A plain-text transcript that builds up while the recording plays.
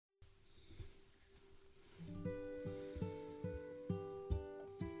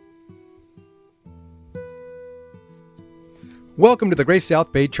Welcome to the Grace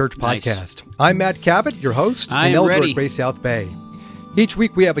South Bay Church Nice. Podcast. I'm Matt Cabot, your host I'm and elder ready. at Grace South Bay. Each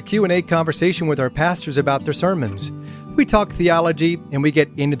week we have a Q&A conversation with our pastors about their sermons. We talk theology and we get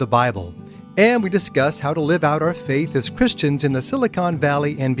into the Bible. And we discuss how to live out our faith as Christians in the Silicon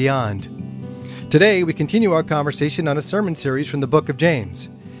Valley and beyond. Today we continue our conversation on a sermon series from the book of James.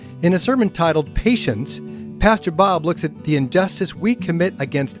 In a sermon titled Patience, Pastor Bob looks at the injustice we commit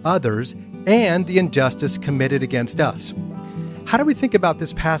against others and the injustice committed against us. How do we think about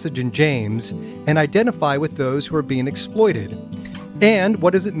this passage in James and identify with those who are being exploited? And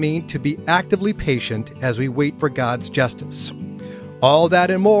what does it mean to be actively patient as we wait for God's justice? All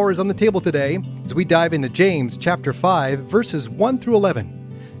that and more is on the table today as we dive into James chapter 5, verses 1 through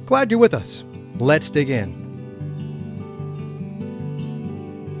 11. Glad you're with us. Let's dig in.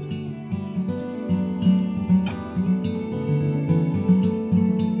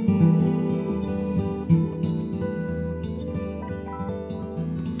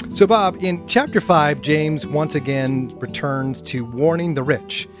 So, Bob, in chapter 5, James once again returns to warning the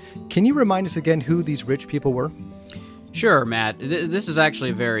rich. Can you remind us again who these rich people were? Sure, Matt. This is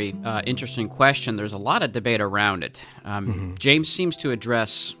actually a very interesting question. There's a lot of debate around it. James seems to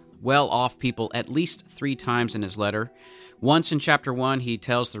address well-off people at least 3 times in his letter. Once in chapter 1, he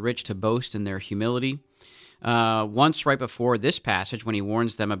tells the rich to boast in their humility. Once right before this passage when he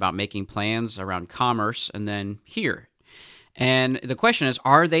warns them about making plans around commerce, and then here. And the question is,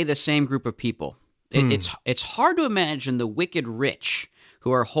 are they the same group of people? It's hard to imagine the wicked rich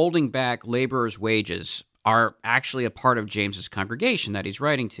who are holding back laborers' wages are actually a part of James's congregation that he's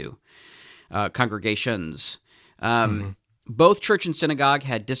writing to. Congregations. Both church and synagogue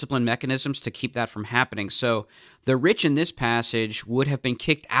had discipline mechanisms to keep that from happening. So the rich in this passage would have been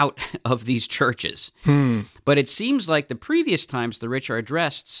kicked out of these churches. But it seems like the previous times the rich are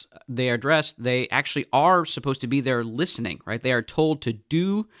addressed, they actually are supposed to be there listening, right? They are told to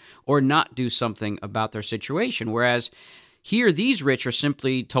do or not do something about their situation. Whereas here, these rich are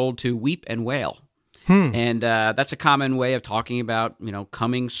simply told to weep and wail. And that's a common way of talking about,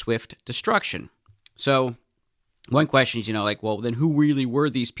 coming swift destruction. So one question is, well, then who really were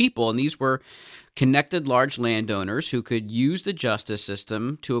these people? And these were connected large landowners who could use the justice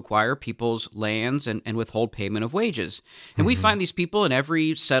system to acquire people's lands and withhold payment of wages. And we find these people in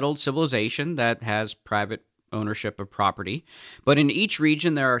every settled civilization that has private ownership of property. But in each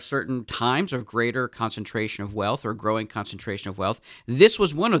region, there are certain times of greater concentration of wealth or growing concentration of wealth. This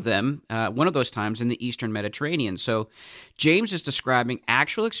was one of them, one of those times in the Eastern Mediterranean. So James is describing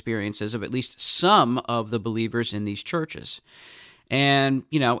actual experiences of at least some of the believers in these churches. And,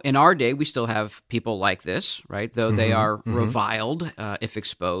 in our day, we still have people like this, right? Though they are reviled if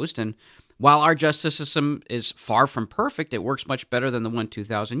exposed. And while our justice system is far from perfect, it works much better than the one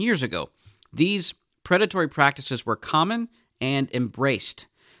 2,000 years ago. These predatory practices were common and embraced.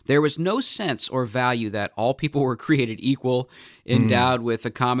 There was no sense or value that all people were created equal, endowed with the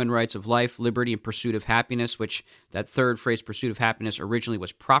common rights of life, liberty, and pursuit of happiness, which that third phrase, pursuit of happiness, originally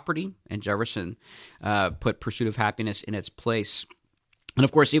was property, and Jefferson put pursuit of happiness in its place. And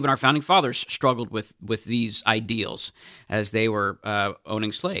of course, even our founding fathers struggled with these ideals as they were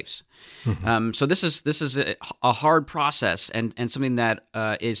owning slaves. So this is a hard process and something that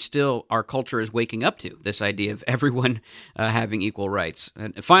is still our culture is waking up to, this idea of everyone having equal rights.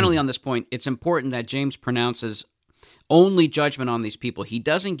 And finally, on this point, it's important that James pronounces only judgment on these people. He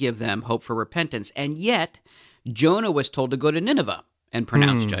doesn't give them hope for repentance. And yet, Jonah was told to go to Nineveh and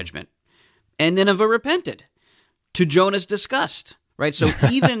pronounce judgment. And Nineveh repented, to Jonah's disgust. Right, so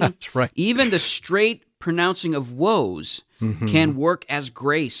even even the straight pronouncing of woes can work as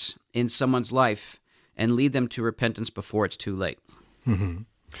grace in someone's life and lead them to repentance before it's too late.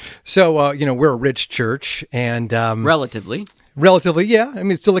 So, we're a rich church and... Relatively, yeah. I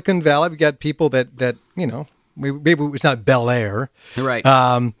mean, Silicon Valley, we got people that maybe it's not Bel Air. Right.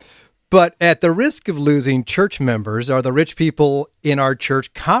 But at the risk of losing church members, are the rich people in our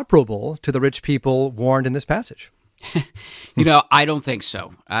church comparable to the rich people warned in this passage? I don't think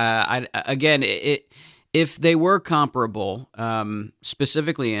so. If they were comparable,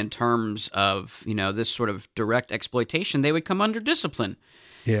 specifically in terms of this sort of direct exploitation, they would come under discipline.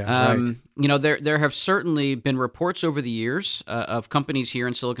 Yeah, right. There have certainly been reports over the years of companies here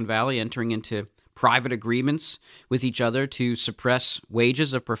in Silicon Valley entering into private agreements with each other to suppress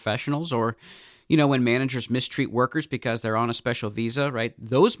wages of professionals or when managers mistreat workers because they're on a special visa, right?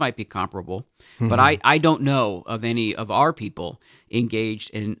 Those might be comparable. But I don't know of any of our people engaged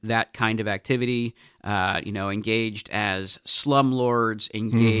in that kind of activity, engaged as slumlords,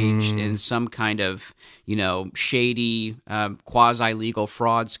 engaged in some kind of, shady, quasi-legal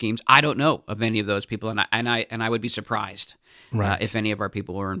fraud schemes. I don't know of any of those people, and I would be surprised if any of our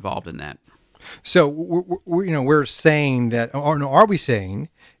people were involved in that. So, we're saying that, or no, are we saying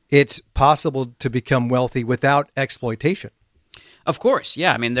it's possible to become wealthy without exploitation? Of course,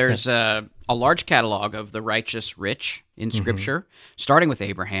 yeah. I mean, there's a large catalog of the righteous rich in Scripture, starting with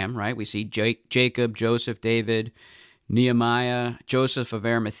Abraham, right? We see Jacob, Joseph, David, Nehemiah, Joseph of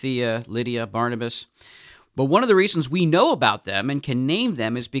Arimathea, Lydia, Barnabas. But one of the reasons we know about them and can name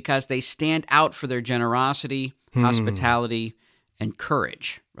them is because they stand out for their generosity, hospitality, and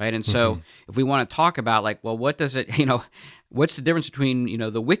courage, right? And so if we want to talk about what does it, what's the difference between,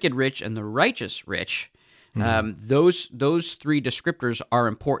 the wicked rich and the righteous rich? Those three descriptors are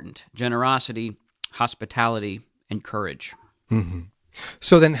important: generosity, hospitality, and courage.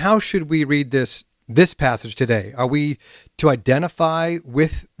 So then how should we read this passage today? Are we to identify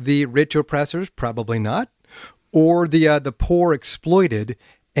with the rich oppressors? Probably not. Or the poor exploited?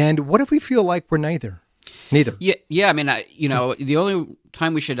 And what if we feel like we're neither? Yeah. I mean, the only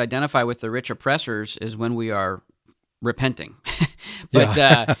time we should identify with the rich oppressors is when we are repenting.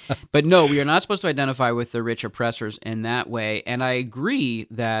 But no, we are not supposed to identify with the rich oppressors in that way. And I agree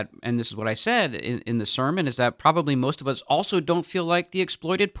that, and this is what I said in the sermon, is that probably most of us also don't feel like the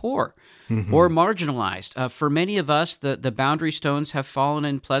exploited poor or marginalized. For many of us, the boundary stones have fallen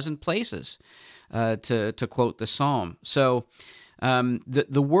in pleasant places, to quote the psalm. So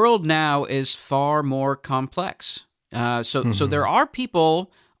the world now is far more complex. So there are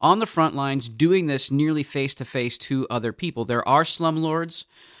people on the front lines doing this nearly face-to-face to other people. There are slumlords,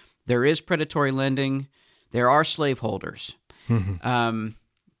 there is predatory lending, there are slaveholders.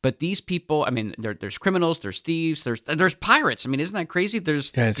 But these people, I mean, there's criminals, there's thieves, there's pirates. I mean, isn't that crazy?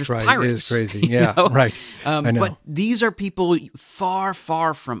 There's pirates. It is crazy. Yeah, right. I know. But these are people far,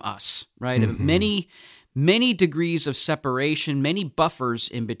 far from us, right? Many degrees of separation, many buffers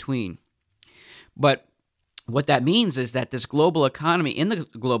in between. But what that means is that in the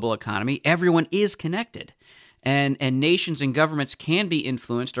global economy, everyone is connected. And nations and governments can be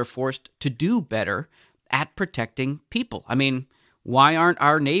influenced or forced to do better at protecting people. I mean, why aren't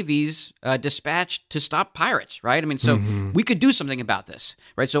our navies dispatched to stop pirates, right? I mean, so we could do something about this,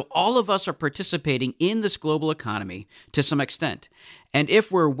 right? So all of us are participating in this global economy to some extent. And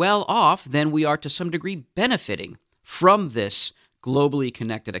if we're well off, then we are to some degree benefiting from this globally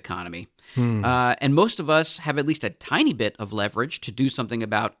connected economy. And most of us have at least a tiny bit of leverage to do something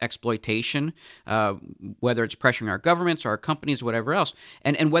about exploitation, whether it's pressuring our governments or our companies or whatever else.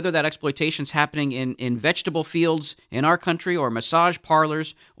 And whether that exploitation is happening in vegetable fields in our country or massage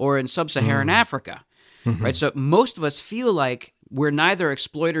parlors or in sub-Saharan Africa, right? So most of us feel like we're neither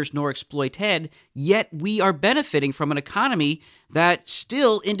exploiters nor exploited, yet we are benefiting from an economy that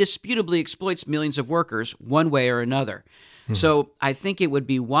still indisputably exploits millions of workers one way or another. So I think it would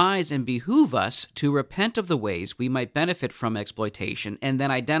be wise and behoove us to repent of the ways we might benefit from exploitation and then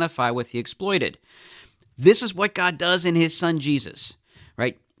identify with the exploited. This is what God does in his son Jesus,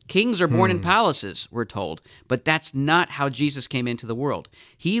 right? Kings are born in palaces, we're told, but that's not how Jesus came into the world.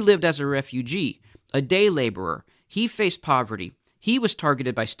 He lived as a refugee, a day laborer. He faced poverty. He was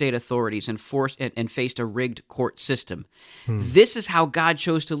targeted by state authorities and faced a rigged court system. This is how God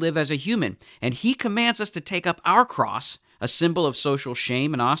chose to live as a human, and he commands us to take up our cross, a symbol of social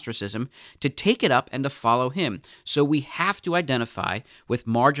shame and ostracism, to take it up and to follow him. So we have to identify with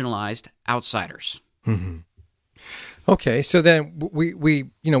marginalized outsiders. Okay, so then we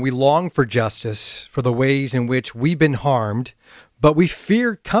long for justice for the ways in which we've been harmed, but we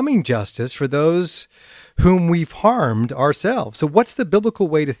fear coming justice for those whom we've harmed ourselves. So what's the biblical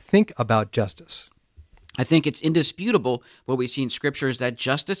way to think about justice? I think it's indisputable what we see in Scripture is that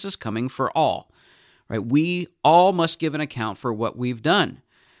justice is coming for all. Right? We all must give an account for what we've done.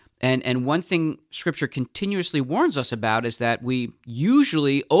 And one thing Scripture continuously warns us about is that we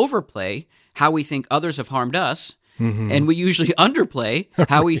usually overplay how we think others have harmed us, and we usually underplay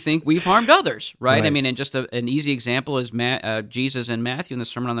how we think we've harmed others, right? I mean, and just an easy example is Jesus and Matthew in the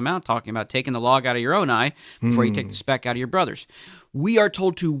Sermon on the Mount talking about taking the log out of your own eye before you take the speck out of your brother's. We are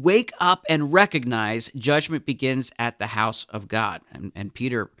told to wake up and recognize judgment begins at the house of God. And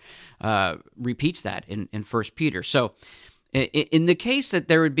Peter repeats that in 1 Peter. So in the case that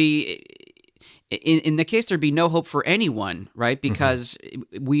there would be... In the case there'd be no hope for anyone, right? Because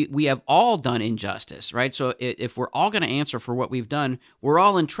we have all done injustice, right? So if we're all going to answer for what we've done, we're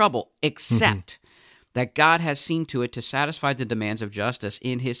all in trouble, except that God has seen to it to satisfy the demands of justice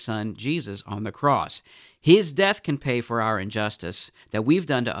in his Son, Jesus, on the cross. His death can pay for our injustice that we've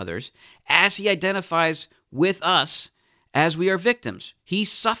done to others, as he identifies with us as we are victims. He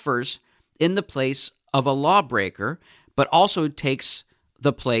suffers in the place of a lawbreaker, but also takes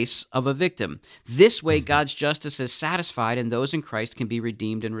the place of a victim. This way, God's justice is satisfied, and those in Christ can be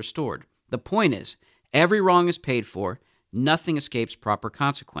redeemed and restored. The point is, every wrong is paid for, nothing escapes proper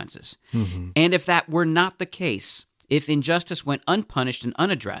consequences. And if that were not the case, if injustice went unpunished and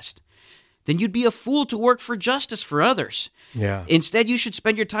unaddressed, then you'd be a fool to work for justice for others. Yeah. Instead, you should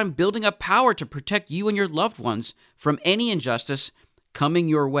spend your time building up power to protect you and your loved ones from any injustice coming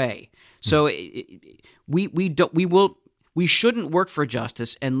your way. So we shouldn't work for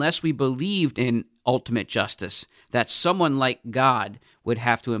justice unless we believed in ultimate justice that someone like God would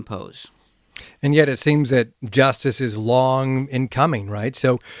have to impose. And yet it seems that justice is long in coming, right?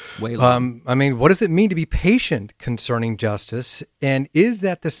 So, Way long. what does it mean to be patient concerning justice? And is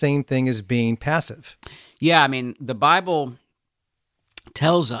that the same thing as being passive? Yeah, the Bible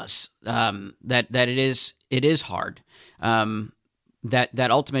tells us that it is hard,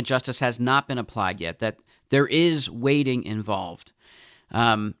 that ultimate justice has not been applied yet, that there is waiting involved.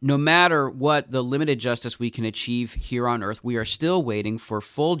 No matter what the limited justice we can achieve here on earth, we are still waiting for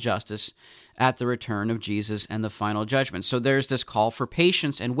full justice at the return of Jesus and the final judgment. So there's this call for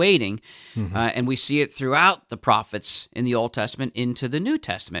patience and waiting, and we see it throughout the prophets in the Old Testament into the New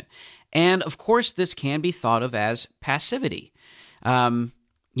Testament. And of course, this can be thought of as passivity.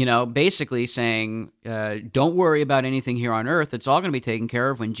 Basically saying, don't worry about anything here on earth. It's all going to be taken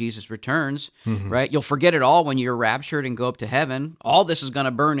care of when Jesus returns, right? You'll forget it all when you're raptured and go up to heaven. All this is going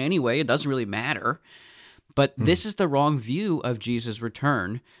to burn anyway. It doesn't really matter. But this is the wrong view of Jesus'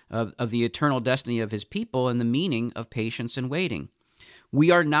 return, of the eternal destiny of his people, and the meaning of patience and waiting.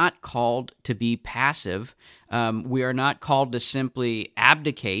 We are not called to be passive. We are not called to simply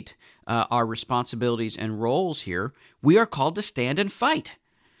abdicate our responsibilities and roles here. We are called to stand and fight.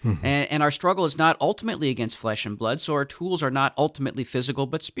 And our struggle is not ultimately against flesh and blood, so our tools are not ultimately physical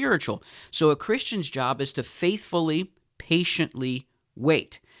but spiritual. So a Christian's job is to faithfully, patiently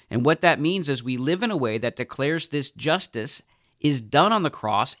wait. And what that means is we live in a way that declares this justice is done on the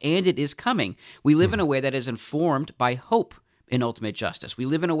cross and it is coming. We live in a way that is informed by hope in ultimate justice. We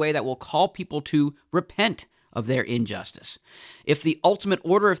live in a way that will call people to repent of their injustice. If the ultimate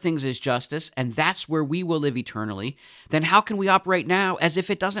order of things is justice, and that's where we will live eternally, then how can we operate now as if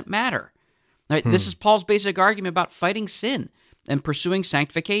it doesn't matter? Right? This is Paul's basic argument about fighting sin and pursuing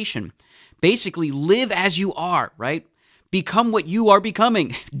sanctification. Basically, live as you are, right? Become what you are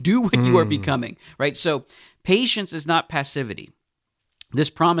becoming. Do what you are becoming, right? So patience is not passivity. This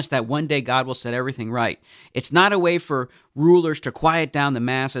promise that one day God will set everything right. It's not a way for rulers to quiet down the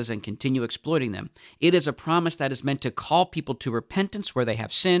masses and continue exploiting them. It is a promise that is meant to call people to repentance where they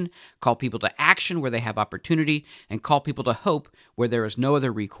have sin, call people to action where they have opportunity, and call people to hope where there is no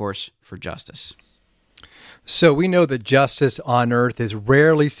other recourse for justice. So we know that justice on earth is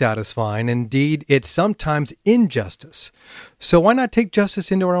rarely satisfying. Indeed, it's sometimes injustice. So why not take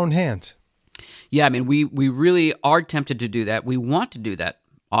justice into our own hands? Yeah, we really are tempted to do that. We want to do that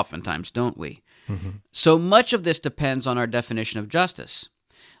oftentimes, don't we? So much of this depends on our definition of justice.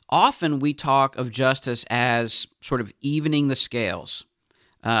 Often we talk of justice as sort of evening the scales,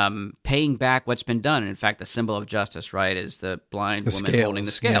 paying back what's been done. And in fact, the symbol of justice, right, is the blind woman scales, holding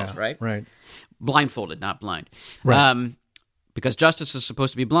the scales, right? Right. Blindfolded, not blind. Right. Because justice is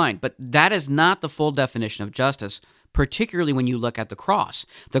supposed to be blind. But that is not the full definition of justice, particularly when you look at the cross.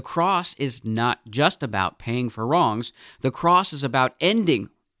 The cross is not just about paying for wrongs. The cross is about ending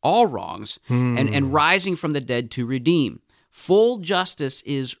all wrongs and rising from the dead to redeem. Full justice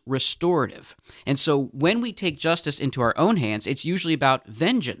is restorative. And so when we take justice into our own hands, it's usually about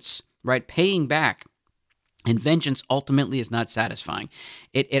vengeance, right? Paying back. And vengeance ultimately is not satisfying.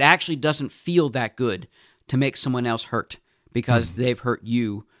 It actually doesn't feel that good to make someone else hurt because they've hurt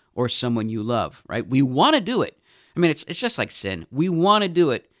you or someone you love, right? We want to do it. It's just like sin. We want to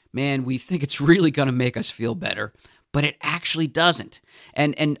do it. Man, we think it's really going to make us feel better, but it actually doesn't.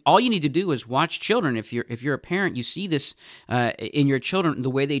 And all you need to do is watch children. If you're a parent, you see this in your children, the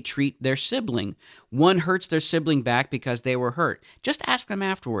way they treat their sibling. One hurts their sibling back because they were hurt. Just ask them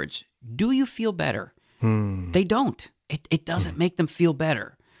afterwards, do you feel better? They don't. It doesn't make them feel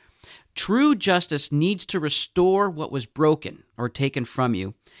better. True justice needs to restore what was broken or taken from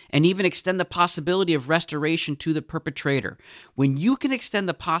you, and even extend the possibility of restoration to the perpetrator. When you can extend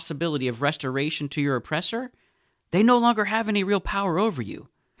the possibility of restoration to your oppressor, they no longer have any real power over you.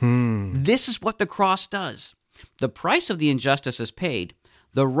 This is what the cross does. The price of the injustice is paid.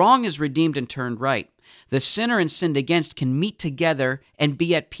 The wrong is redeemed and turned right. The sinner and sinned against can meet together and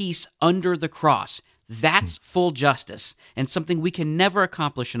be at peace under the cross. That's full justice, and something we can never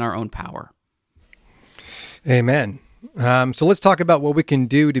accomplish in our own power. Amen. So let's talk about what we can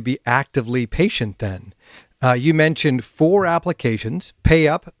do to be actively patient then. You mentioned 4 applications: pay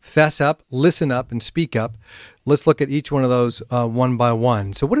up, fess up, listen up, and speak up. Let's look at each one of those one by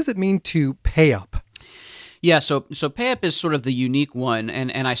one. So what does it mean to pay up? Yeah, so pay up is sort of the unique one,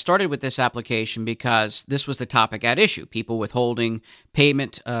 and I started with this application because this was the topic at issue: people withholding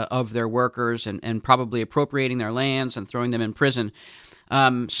payment of their workers and probably appropriating their lands and throwing them in prison.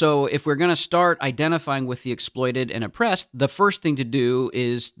 So if we're going to start identifying with the exploited and oppressed, the first thing to do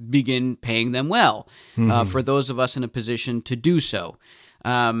is begin paying them well, for those of us in a position to do so.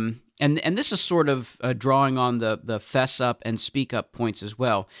 And this is sort of drawing on the fess up and speak up points as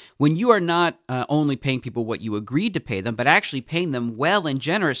well. When you are not only paying people what you agreed to pay them, but actually paying them well and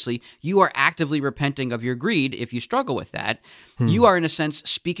generously, you are actively repenting of your greed if you struggle with that. You are, in a sense,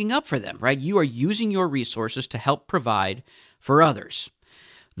 speaking up for them, right? You are using your resources to help provide for others.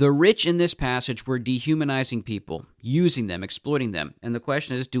 The rich in this passage were dehumanizing people, using them, exploiting them. And the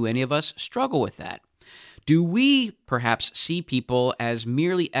question is, do any of us struggle with that? Do we perhaps see people as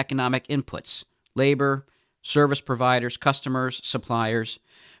merely economic inputs, labor, service providers, customers, suppliers,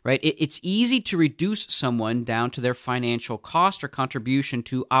 right? It's easy to reduce someone down to their financial cost or contribution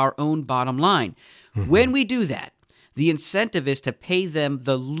to our own bottom line. When we do that, the incentive is to pay them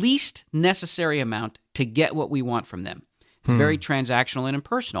the least necessary amount to get what we want from them. It's very transactional and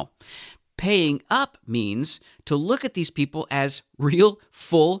impersonal. Paying up means to look at these people as real,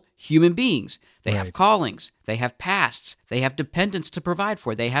 full human beings. They have callings, they have pasts, they have dependents to provide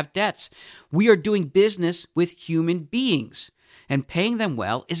for, they have debts. We are doing business with human beings, and paying them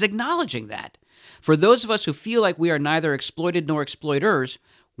well is acknowledging that. For those of us who feel like we are neither exploited nor exploiters,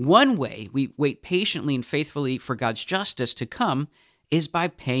 one way we wait patiently and faithfully for God's justice to come is by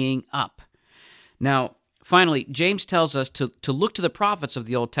paying up. Now, finally, James tells us to look to the prophets of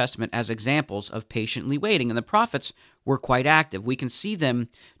the Old Testament as examples of patiently waiting, and the prophets were quite active. We can see them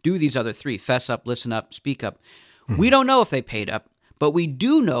do these other 3, fess up, listen up, speak up. We don't know if they paid up, but we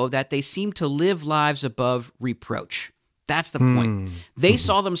do know that they seem to live lives above reproach. That's the point. They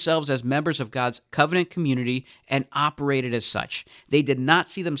saw themselves as members of God's covenant community and operated as such. They did not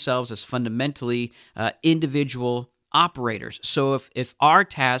see themselves as fundamentally individual operators. So if our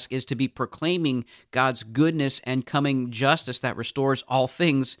task is to be proclaiming God's goodness and coming justice that restores all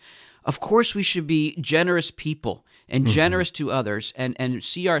things, of course we should be generous people and generous to others and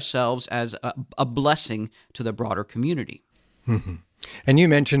see ourselves as a blessing to the broader community. And you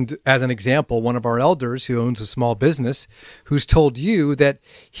mentioned, as an example, one of our elders who owns a small business who's told you that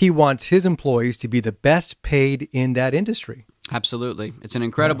he wants his employees to be the best paid in that industry. Absolutely. It's an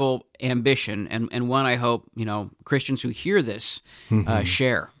incredible ambition, and one I hope, Christians who hear this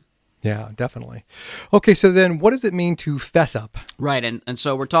share. Yeah, definitely. Okay, so then what does it mean to fess up? Right, and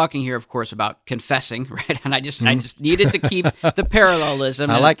so we're talking here, of course, about confessing, right? And I just needed to keep the parallelism.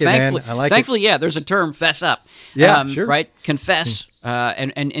 I like it, man. I like thankfully, yeah, there's a term, fess up. Yeah, sure. Right, confess.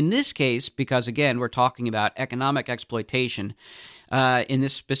 And in this case, because again, we're talking about economic exploitation, in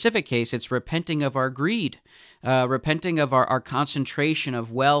this specific case, it's repenting of our greed, repenting of our concentration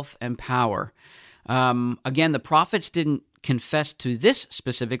of wealth and power. Again, the prophets didn't confess to this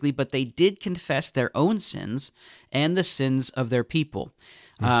specifically, but they did confess their own sins and the sins of their people.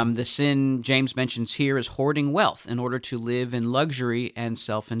 The sin James mentions here is hoarding wealth in order to live in luxury and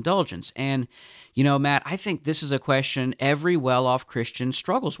self-indulgence. And, Matt, I think this is a question every well-off Christian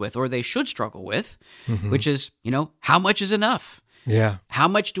struggles with, or they should struggle with, which is, how much is enough? Yeah. How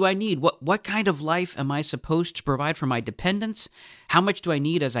much do I need? What kind of life am I supposed to provide for my dependents? How much do I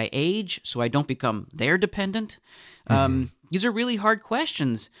need as I age so I don't become their dependent? These are really hard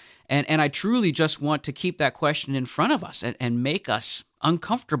questions, and I truly just want to keep that question in front of us and make us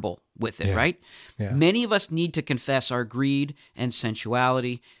uncomfortable with it, right? Yeah. Many of us need to confess our greed and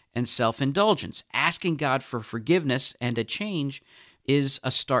sensuality and self-indulgence. Asking God for forgiveness and a change is a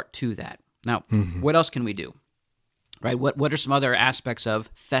start to that. Now, what else can we do? Right? What are some other aspects of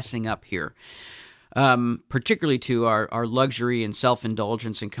fessing up here? Particularly to our luxury and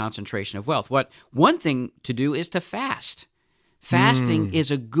self-indulgence and concentration of wealth. One thing to do is to fast. Fasting is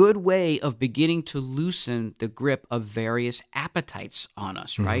a good way of beginning to loosen the grip of various appetites on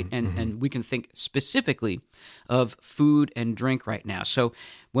us, right? And we can think specifically of food and drink right now. So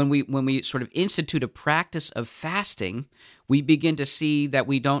when we sort of institute a practice of fasting, we begin to see that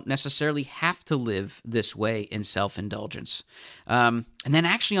we don't necessarily have to live this way in self-indulgence. And then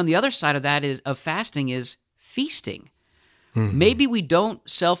actually on the other side of that of fasting is feasting. Maybe we don't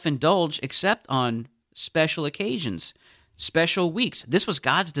self-indulge except on special occasions, special weeks. This was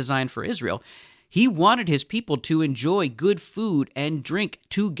God's design for Israel. He wanted his people to enjoy good food and drink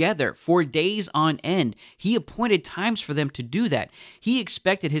together for days on end. He appointed times for them to do that. He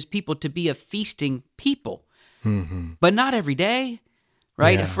expected his people to be a feasting people, but not every day,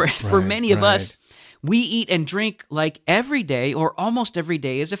 right? Yeah, for many of us, we eat and drink like every day or almost every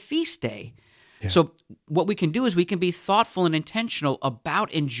day is a feast day. Yeah. So what we can do is we can be thoughtful and intentional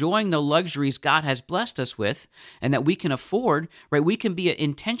about enjoying the luxuries God has blessed us with and that we can afford, right? We can be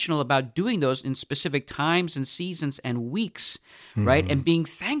intentional about doing those in specific times and seasons and weeks, right? And being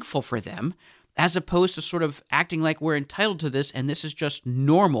thankful for them as opposed to sort of acting like we're entitled to this and this is just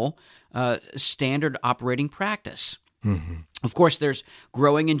normal, standard operating practice. Of course, there's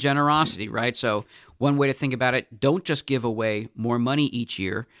growing in generosity, right? So one way to think about it, don't just give away more money each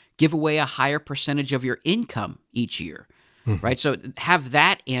year, give away a higher percentage of your income each year, right? So have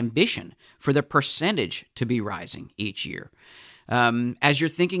that ambition for the percentage to be rising each year. As you're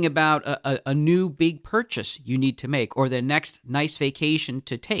thinking about a new big purchase you need to make or the next nice vacation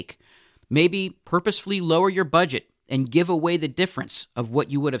to take, maybe purposefully lower your budget and give away the difference of what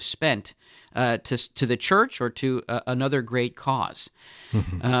you would have spent to the church or to another great cause.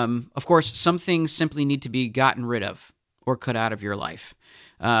 Of course, some things simply need to be gotten rid of or cut out of your life.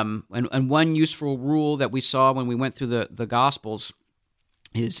 And one useful rule that we saw when we went through the Gospels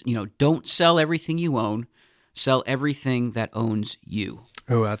is, don't sell everything you own, sell everything that owns you.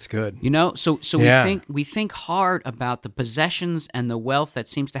 Oh, that's good. So Yeah. we think hard about the possessions and the wealth that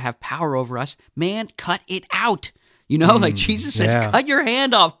seems to have power over us. Man, cut it out. Like Jesus says, yeah. cut your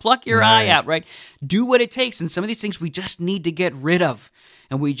hand off, pluck your eye Right. out, right? Do what it takes. And some of these things we just need to get rid of,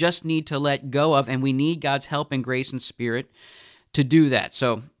 and we just need to let go of, and we need God's help and grace and spirit to do that.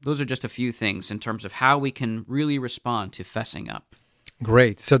 So those are just a few things in terms of how we can really respond to fessing up.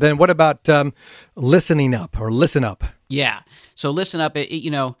 Great. So then what about listening up or listen up? Yeah. So listen up.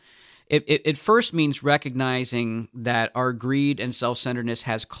 It first means recognizing that our greed and self-centeredness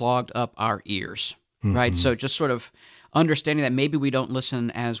has clogged up our ears, right? So just sort of understanding that maybe we don't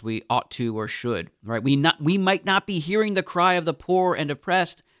listen as we ought to or should, right? We might not be hearing the cry of the poor and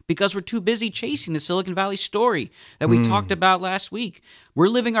oppressed because we're too busy chasing the Silicon Valley story that we talked about last week. We're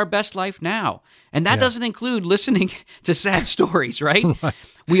living our best life now. And that doesn't include listening to sad stories, right?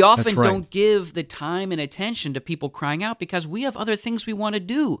 We often That's right. don't give the time and attention to people crying out because we have other things we want to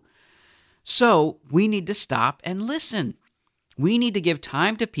do. So we need to stop and listen. We need to give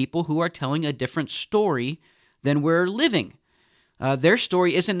time to people who are telling a different story than we're living. Their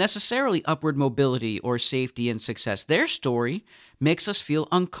story isn't necessarily upward mobility or safety and success. Their story makes us feel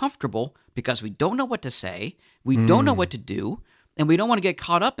uncomfortable because we don't know what to say, we don't know what to do, and we don't want to get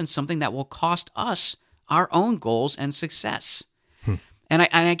caught up in something that will cost us our own goals and success. And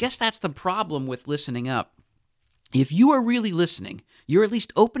I guess that's the problem with listening up. If you are really listening, you're at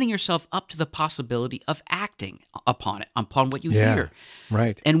least opening yourself up to the possibility of acting upon what you hear.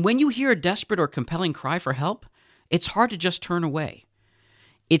 Right. And when you hear a desperate or compelling cry for help, it's hard to just turn away.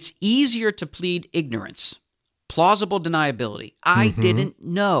 It's easier to plead ignorance, plausible deniability. I didn't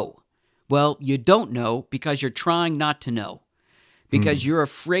know. Well, you don't know because you're trying not to know, because you're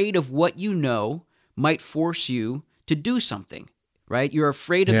afraid of what you know might force you to do something, right? You're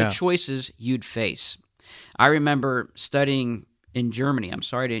afraid of the choices you'd face. I remember studying in Germany. I'm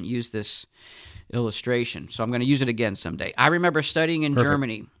sorry I didn't use this illustration, so I'm going to use it again someday. I remember studying in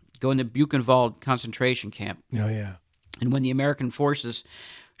Germany, going to Buchenwald concentration camp. Oh, yeah. And when the American forces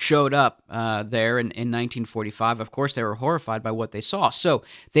showed up there in 1945, of course, they were horrified by what they saw. So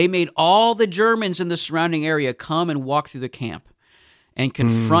they made all the Germans in the surrounding area come and walk through the camp and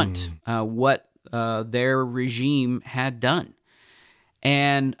confront what their regime had done.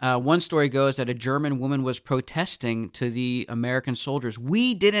 And one story goes that a German woman was protesting to the American soldiers,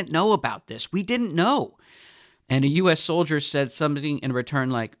 "We didn't know about this. We didn't know." And a U.S. soldier said something in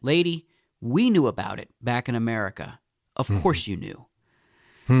return like, "Lady, we knew about it back in America. Of course you knew."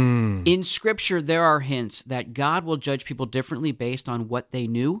 In Scripture, there are hints that God will judge people differently based on what they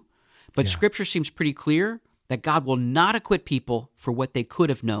knew, but Scripture seems pretty clear that God will not acquit people for what they could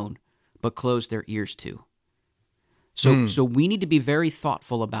have known, but close their ears to. So we need to be very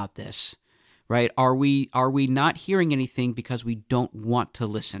thoughtful about this, right? Are we not hearing anything because we don't want to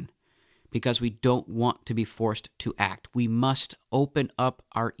listen, because we don't want to be forced to act? We must open up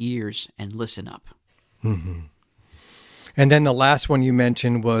our ears and listen up. And then the last one you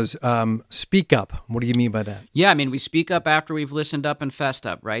mentioned was speak up. What do you mean by that? Yeah, I mean, we speak up after we've listened up and fessed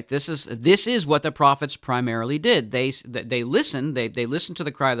up, right? This is what the prophets primarily did. They listened. They listened to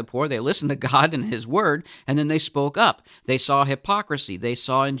the cry of the poor. They listened to God and His word, and then they spoke up. They saw hypocrisy. They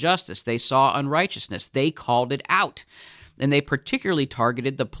saw injustice. They saw unrighteousness. They called it out, and they particularly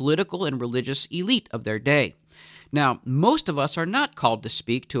targeted the political and religious elite of their day. Now, most of us are not called to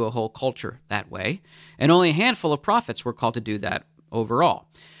speak to a whole culture that way, and only a handful of prophets were called to do that overall.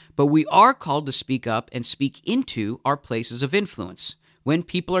 But we are called to speak up and speak into our places of influence when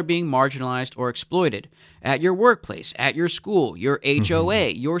people are being marginalized or exploited at your workplace, at your school, your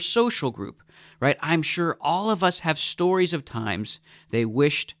HOA, your social group, right? I'm sure all of us have stories of times they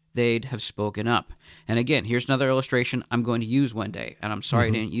wished they'd have spoken up. And again, here's another illustration I'm going to use one day, and I'm sorry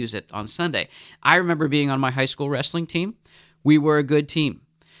I didn't use it on Sunday. I remember being on my high school wrestling team. We were a good team.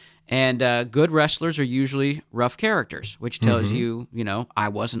 And good wrestlers are usually rough characters, which tells you, I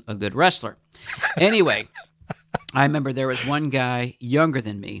wasn't a good wrestler. Anyway, I remember there was one guy younger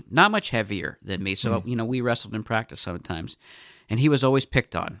than me, not much heavier than me. So, we wrestled in practice sometimes. And he was always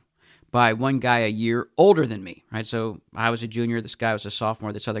picked on by one guy a year older than me, right? So I was a junior, this guy was a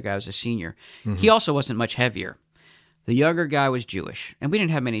sophomore, this other guy was a senior. He also wasn't much heavier. The younger guy was Jewish, and we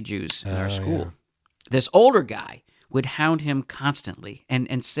didn't have many Jews in our school. Yeah. This older guy would hound him constantly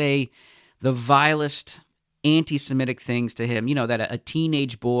and say the vilest anti-Semitic things to him, that a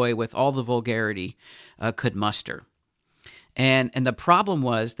teenage boy with all the vulgarity could muster. And the problem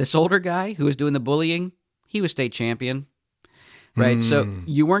was this older guy who was doing the bullying, he was state champion. Right, so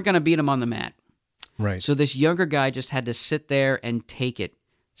you weren't going to beat him on the mat. Right. So this younger guy just had to sit there and take it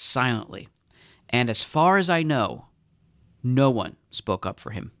silently. And as far as I know, no one spoke up for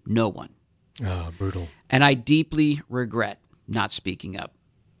him. No one. Oh, brutal. And I deeply regret not speaking up.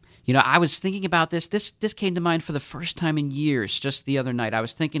 I was thinking about this. This came to mind for the first time in years. Just the other night, I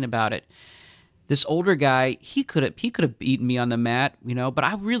was thinking about it. This older guy, he could have beaten me on the mat, but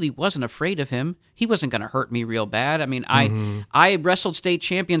I really wasn't afraid of him. He wasn't going to hurt me real bad. I mean, I wrestled state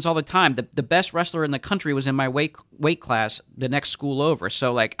champions all the time. The best wrestler in the country was in my weight class the next school over.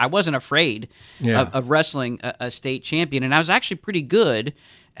 So, I wasn't afraid of wrestling a state champion. And I was actually pretty good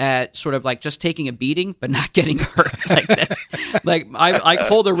at sort of just taking a beating, but not getting hurt. I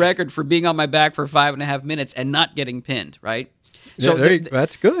hold a record for being on my back for 5.5 minutes and not getting pinned, right? So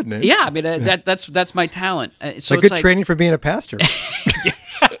that's good, man. Yeah, I mean that's my talent. So it's good training for being a pastor.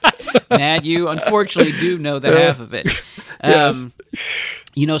 Mad, you unfortunately do know the half of it. Yes.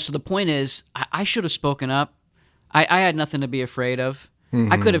 So the point is, I should have spoken up. I had nothing to be afraid of.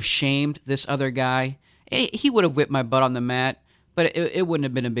 I could have shamed this other guy. He would have whipped my butt on the mat, but it wouldn't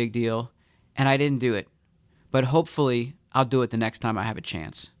have been a big deal. And I didn't do it. But hopefully, I'll do it the next time I have a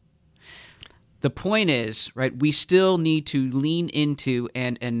chance. The point is, right, we still need to lean into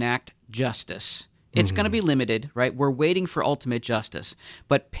and enact justice. It's going to be limited, right? We're waiting for ultimate justice,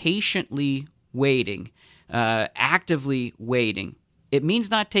 but patiently waiting, actively waiting. It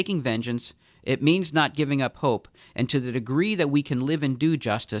means not taking vengeance. It means not giving up hope. And to the degree that we can live and do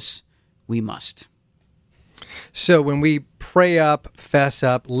justice, we must. So when we pray up, fess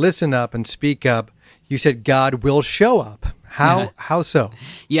up, listen up, and speak up, you said God will show up. How so?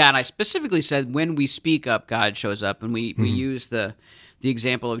 Yeah, and I specifically said when we speak up, God shows up, and we use the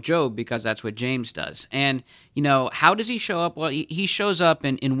example of Job because that's what James does. And, how does he show up? Well, he shows up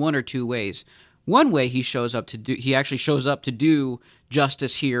in one or two ways. One way he actually shows up to do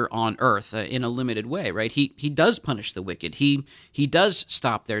justice here on earth in a limited way, right? He does punish the wicked. He does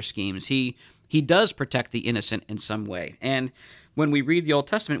stop their schemes. He does protect the innocent in some way. And when we read the Old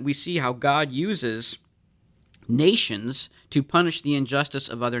Testament, we see how God uses nations to punish the injustice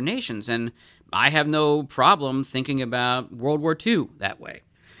of other nations. And I have no problem thinking about World War II that way.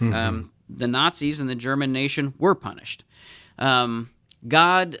 The Nazis and the German nation were punished.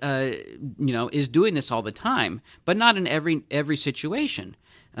 God, is doing this all the time, but not in every situation.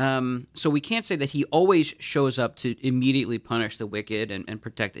 So we can't say that he always shows up to immediately punish the wicked and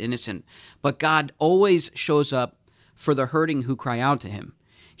protect the innocent, but God always shows up for the hurting who cry out to him.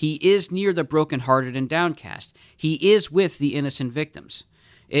 He is near the brokenhearted and downcast. He is with the innocent victims.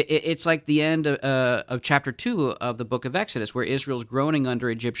 It's like the end of chapter 2 of the book of Exodus, where Israel's groaning under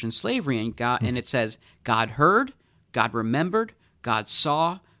Egyptian slavery, and it says, God heard, God remembered, God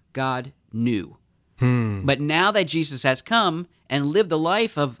saw, God knew. But now that Jesus has come and lived the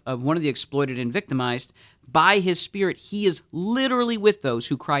life of one of the exploited and victimized, by his Spirit, he is literally with those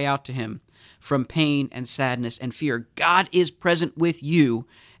who cry out to him from pain and sadness and fear. God is present with you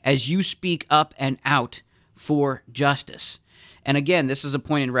as you speak up and out for justice. And again, this is a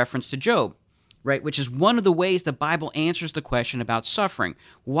point in reference to Job. right? Which is one of the ways the Bible answers the question about suffering.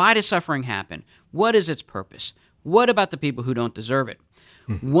 Why does suffering happen? What is its purpose? What about the people who don't deserve it?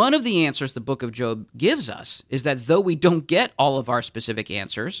 One of the answers the book of Job gives us is that though we don't get all of our specific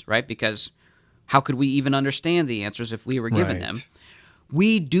answers, right? Because how could we even understand the answers if we were given them?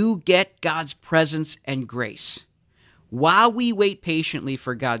 We do get God's presence and grace. While we wait patiently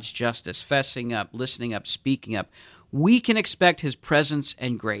for God's justice, fessing up, listening up, speaking up, we can expect his presence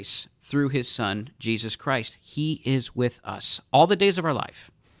and grace through his Son, Jesus Christ. He is with us all the days of our life.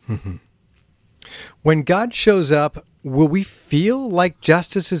 When God shows up, will we feel like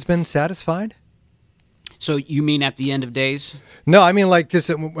justice has been satisfied? So you mean at the end of days? No, I mean like just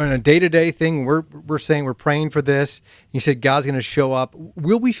in a day-to-day thing, we're saying we're praying for this. You said God's going to show up.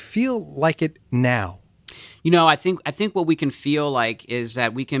 Will we feel like it now? I think what we can feel like is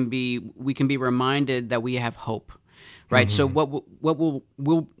that we can be reminded that we have hope, right? So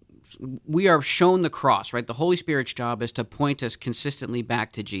we are shown the cross, right? The Holy Spirit's job is to point us consistently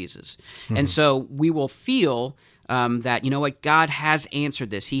back to Jesus. And so we will feel that, what, God has answered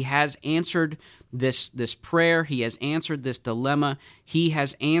this. He has answered this prayer. He has answered this dilemma. He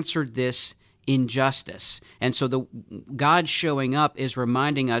has answered this injustice. And so God showing up is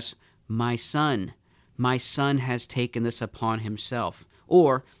reminding us, my son has taken this upon himself.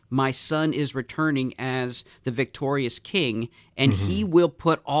 Or, my son is returning as the victorious king, and he will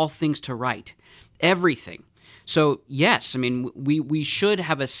put all things to right. Everything. So, yes, I mean, we should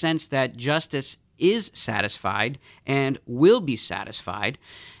have a sense that justice is satisfied and will be satisfied.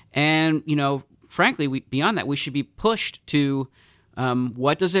 And, frankly, beyond that, we should be pushed to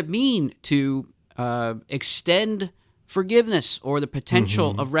what does it mean to extend forgiveness or the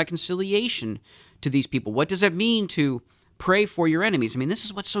potential of reconciliation to these people? What does it mean to pray for your enemies? I mean, this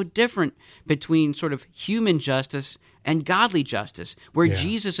is what's so different between sort of human justice and godly justice, where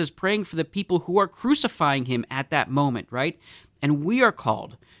Jesus is praying for the people who are crucifying him at that moment, right? And we are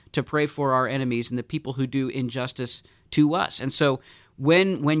called to pray for our enemies and the people who do injustice to us. And so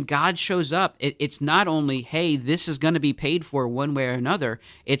when God shows up, it's not only, hey, this is going to be paid for one way or another.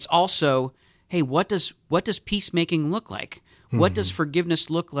 It's also, hey, what does peacemaking look like? What does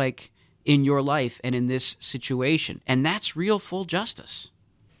forgiveness look like in your life and in this situation? And that's real full justice.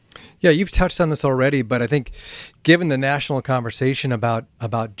 Yeah, you've touched on this already, but I think given the national conversation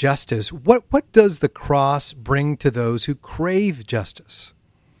about justice, what does the cross bring to those who crave justice?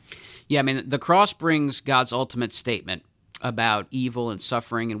 Yeah, I mean, the cross brings God's ultimate statement about evil and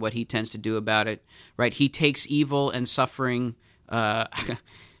suffering and what he tends to do about it, right? He takes evil and suffering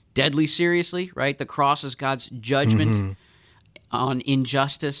deadly seriously, right? The cross is God's judgment on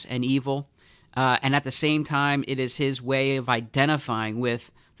injustice and evil. And at the same time, it is his way of identifying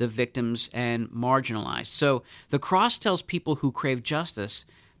with the victims and marginalized. So the cross tells people who crave justice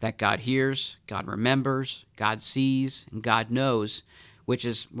that God hears, God remembers, God sees, and God knows, which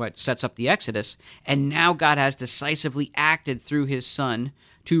is what sets up the Exodus. And now God has decisively acted through his Son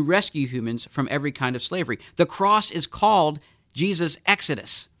to rescue humans from every kind of slavery. The cross is called Jesus'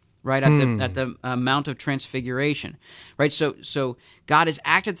 Exodus, right, at the Mount of Transfiguration, right? So God has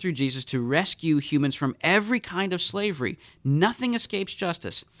acted through Jesus to rescue humans from every kind of slavery. Nothing escapes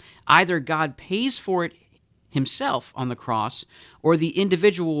justice. Either God pays for it himself on the cross, or the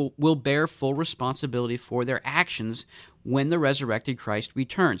individual will bear full responsibility for their actions when the resurrected Christ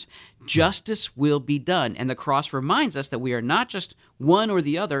returns. Justice will be done, and the cross reminds us that we are not just one or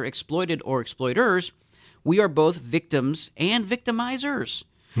the other, exploited or exploiters. We are both victims and victimizers.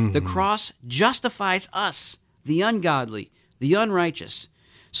 The cross justifies us, the ungodly, the unrighteous.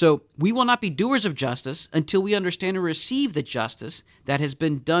 So we will not be doers of justice until we understand and receive the justice that has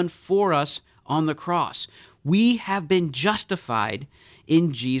been done for us on the cross. We have been justified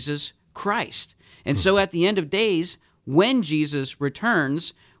in Jesus Christ. And so at the end of days, when Jesus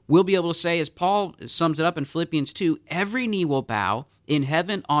returns, we'll be able to say, as Paul sums it up in Philippians 2, every knee will bow in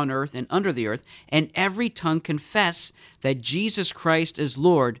heaven, on earth, and under the earth, and every tongue confess that Jesus Christ is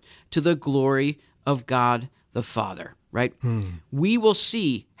Lord, to the glory of God the Father, right? We will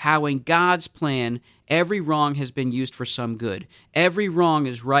see how in God's plan, every wrong has been used for some good. Every wrong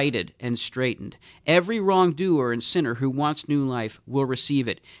is righted and straightened. Every wrongdoer and sinner who wants new life will receive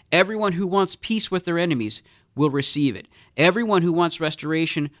it. Everyone who wants peace with their enemies will receive it. Everyone who wants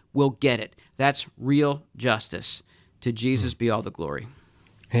restoration will get it. That's real justice. To Jesus be all the glory.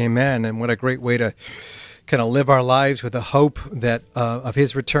 Amen. And what a great way to kind of live our lives with the hope that of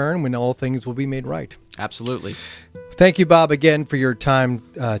his return when all things will be made right. Absolutely. Thank you, Bob, again for your time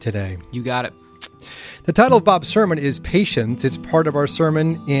today. You got it. The title of Bob's sermon is Patience. It's part of our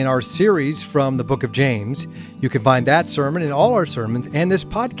sermon in our series from the book of James. You can find that sermon and all our sermons and this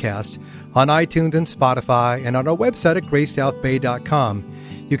podcast on iTunes and Spotify and on our website at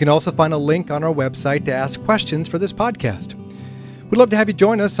gracesouthbay.com. You can also find a link on our website to ask questions for this podcast. We'd love to have you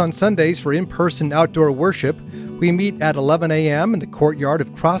join us on Sundays for in-person outdoor worship. We meet at 11 a.m. in the courtyard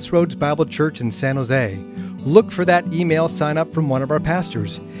of Crossroads Bible Church in San Jose. Look for that email sign up from one of our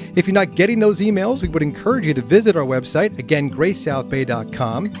pastors. If you're not getting those emails, we would encourage you to visit our website, again,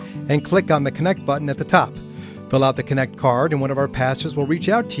 gracesouthbay.com, and click on the Connect button at the top. Fill out the Connect card and one of our pastors will reach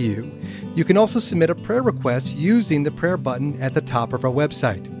out to you. You can also submit a prayer request using the prayer button at the top of our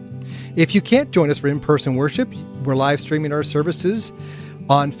website. If you can't join us for in-person worship, we're live streaming our services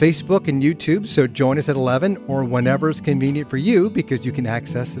on Facebook and YouTube, so join us at 11 or whenever is convenient for you because you can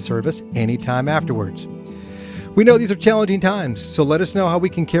access the service anytime afterwards. We know these are challenging times, so let us know how we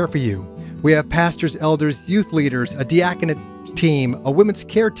can care for you. We have pastors, elders, youth leaders, a diaconate team, a women's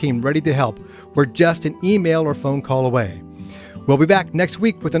care team ready to help. We're just an email or phone call away. We'll be back next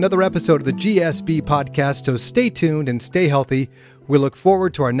week with another episode of the GSB podcast, so stay tuned and stay healthy. We look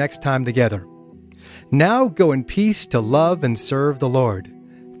forward to our next time together. Now go in peace to love and serve the Lord.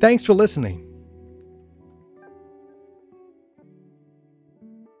 Thanks for listening.